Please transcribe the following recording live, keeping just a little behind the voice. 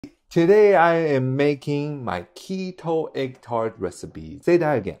Today I am making my keto egg tart recipe. Say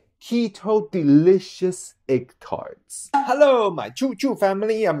that again. Keto delicious egg tarts. Hello, my Choo Choo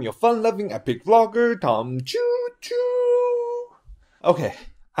family. I'm your fun-loving epic vlogger, Tom Choo Choo. Okay,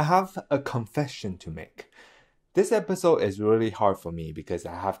 I have a confession to make. This episode is really hard for me because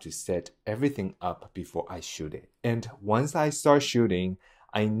I have to set everything up before I shoot it. And once I start shooting,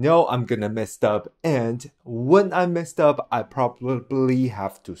 I know I'm gonna mess up, and when I messed up, I probably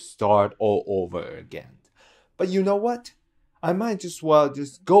have to start all over again. But you know what? I might just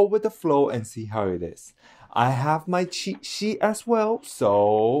go with the flow and see how it is. I have my cheat sheet as well,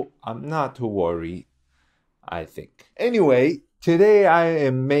 so I'm not too worried, I think. Anyway, today I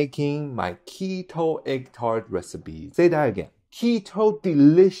am making my keto egg tart recipe. Say that again. Keto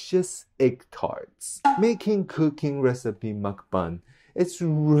delicious egg tarts. Making cooking recipe mukbang. It's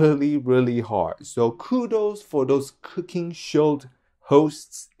really hard. So kudos for those cooking show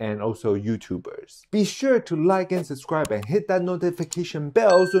hosts and also YouTubers. Be sure to like and subscribe and hit that notification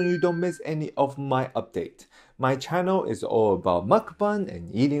bell so you don't miss any of my update. My channel is all about mukbang and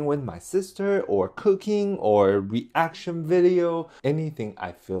eating with my sister, or cooking, or reaction video, anything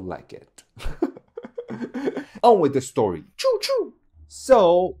I feel like it. On with the story. Choo choo!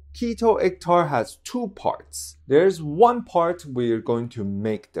 So, keto egg tart has two parts. There's one part where you're going to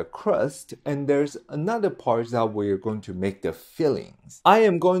make the crust, and there's another part that we're going to make the fillings. I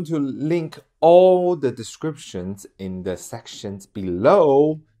am going to link all the descriptions in the sections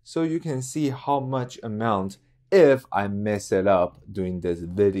below so you can see how much amount if I mess it up doing this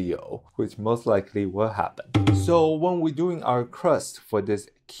video, which most likely will happen. So when we're doing our crust for this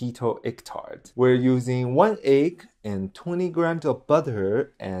keto egg tart, we're using 1 egg and 20 grams of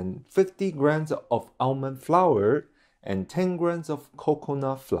butter and 50 grams of almond flour and 10 grams of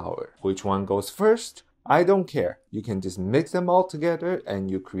coconut flour. Which one goes first? I don't care. You can just mix them all together and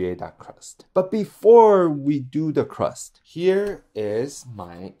you create that crust. But before we do the crust, here is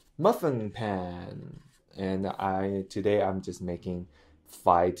my muffin pan. And today I'm just making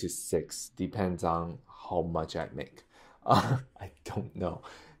 5 to 6, depends on how much I make. I don't know.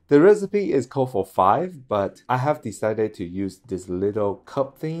 The recipe is called for 5, but I have decided to use this little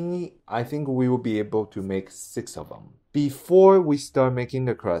cup thingy. I think we will be able to make 6 of them. Before we start making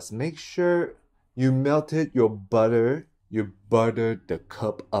the crust, make sure you melted your butter. You buttered the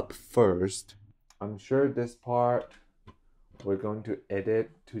cup up first. I'm sure this part we're going to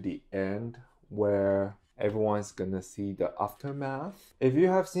edit to the end where everyone's gonna see the aftermath. If you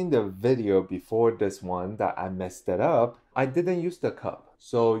have seen the video before this one that I messed it up, I didn't use the cup.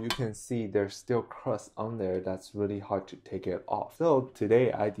 So you can see there's still crust on there that's really hard to take it off. So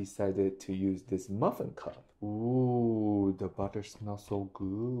today I decided to use this muffin cup. Ooh, the butter smells so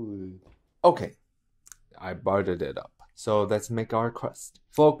good. Okay, I buttered it up. So let's make our crust.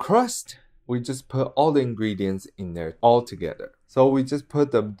 For crust, we just put all the ingredients in there all together. So we just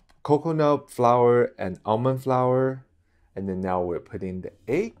put the coconut flour and almond flour, and then now we're putting the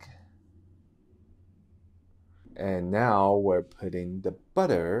egg, and now we're putting the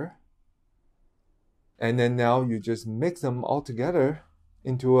butter, and then now you just mix them all together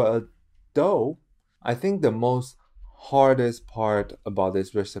into a dough. I think the most hardest part about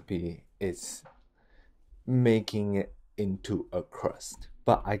this recipe is making it into a crust,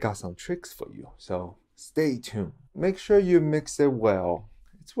 but I got some tricks for you, so stay tuned. Make sure you mix it well.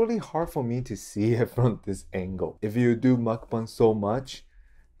 It's really hard for me to see it from this angle. If you do mukbang so much,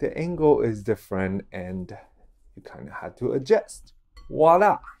 the angle is different and you kind of had to adjust.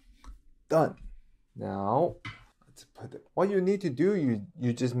 Voila! Done. Now, let's put it. What you need to do,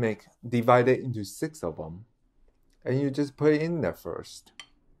 you just divide it into 6 of them. And you just put it in there first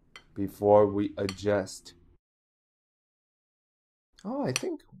before we adjust. Oh, I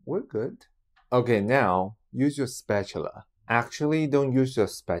think we're good. Okay, now use your spatula. Actually, don't use your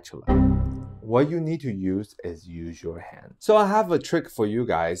spatula. What you need to use is use your hand. So I have a trick for you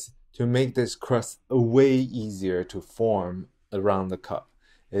guys to make this crust way easier to form around the cup.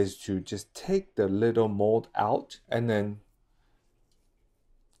 Is to just take the little mold out and then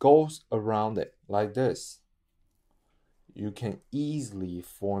goes around it like this. You can easily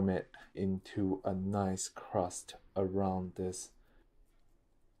form it into a nice crust around this.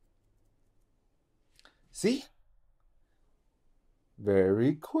 See?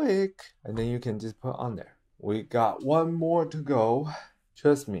 Very quick. And then you can just put on there. We got one more to go.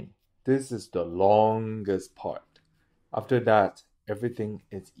 Trust me, this is the longest part. After that, everything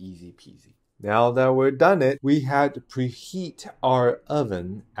is easy peasy. Now that we're done it, we had to preheat our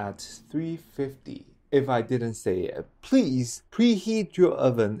oven at 350 if I didn't say it. Please preheat your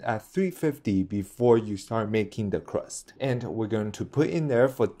oven at 350 before you start making the crust. And we're going to put in there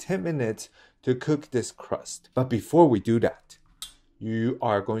for 10 minutes to cook this crust. But before we do that, you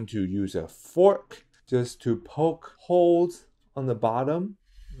are going to use a fork just to poke holes on the bottom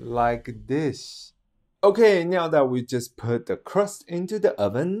like this. Okay, now that we just put the crust into the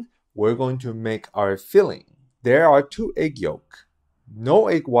oven, we're going to make our filling. There are 2 egg yolks, no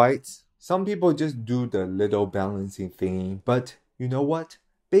egg whites. Some people just do the little balancing thing, but you know what?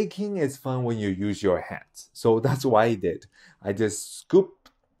 Baking is fun when you use your hands. So that's what I did. I just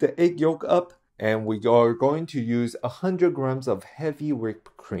scooped the egg yolk up, and we are going to use 100 grams of heavy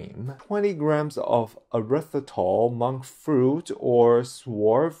whipped cream, 20 grams of erythritol, monk fruit, or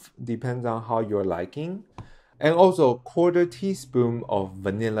swerve, depends on how you're liking, and also 1/4 teaspoon of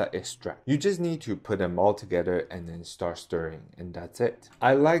vanilla extract. You just need to put them all together and then start stirring, and that's it.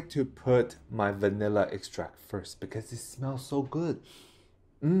 I like to put my vanilla extract first because it smells so good.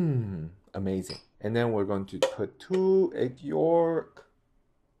 Amazing. And then we're going to put 2 egg yolk.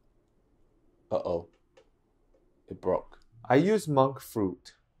 Uh-oh, it broke. I use monk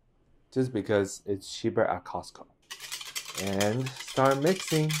fruit just because it's cheaper at Costco. And start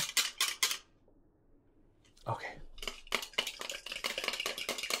mixing. Okay.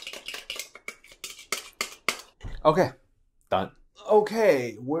 Okay, done.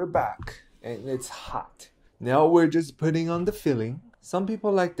 Okay, we're back and it's hot. Now we're just putting on the filling. Some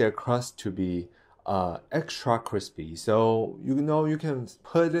people like their crust to be extra crispy, so you can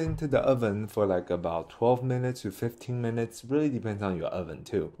put it into the oven for like about 12 minutes to 15 minutes. Really depends on your oven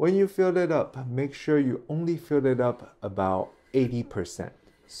too. When you fill it up, make sure you only fill it up about 80%,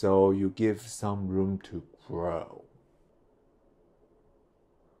 so you give some room to grow.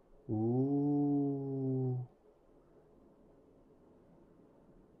 Ooh.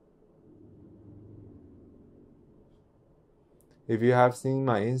 If you have seen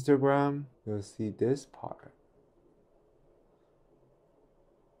my Instagram, you'll see this part.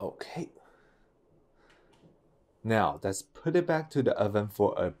 Okay. Now, let's put it back to the oven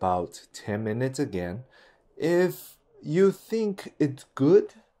for about 10 minutes again. If you think it's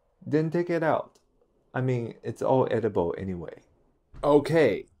good, then take it out. I mean, it's all edible anyway.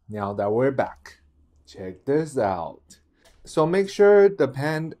 Okay, now that we're back, check this out. So make sure the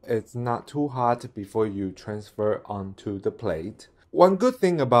pan is not too hot before you transfer onto the plate. One good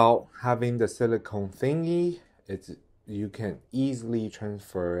thing about having the silicone thingy is you can easily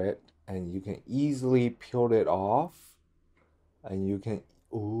transfer it and you can easily peel it off and you can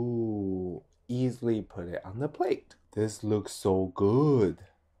easily put it on the plate. This looks so good.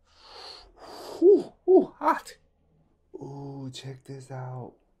 Ooh, hot. Ooh, check this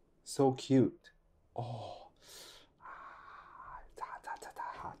out. So cute. Oh.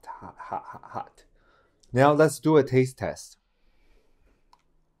 Hot. Now let's do a taste test.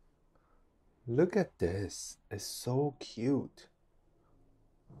 Look at this. It's so cute.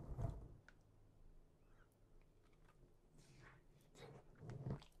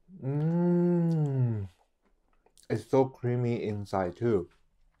 It's so creamy inside too.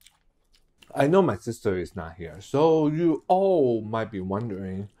 I know my sister is not here, so you all might be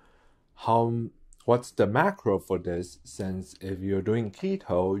wondering what's the macro for this, since if you're doing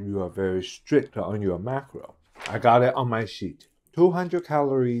keto, you are very strict on your macro. I got it on my sheet. 200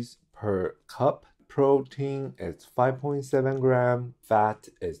 calories per cup. Protein is 5.7 gram, fat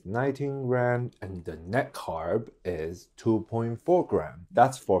is 19 gram, and the net carb is 2.4 gram.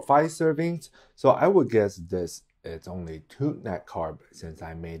 That's for 5 servings, so I would guess this is only 2 net carb since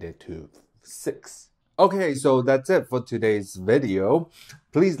I made it to 6. Okay, so that's it for today's video.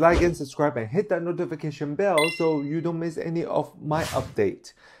 Please like and subscribe and hit that notification bell so you don't miss any of my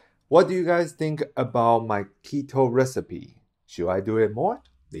updates. What do you guys think about my keto recipe? Should I do it more?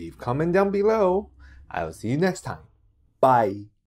 Leave a comment down below. I'll see you next time. Bye.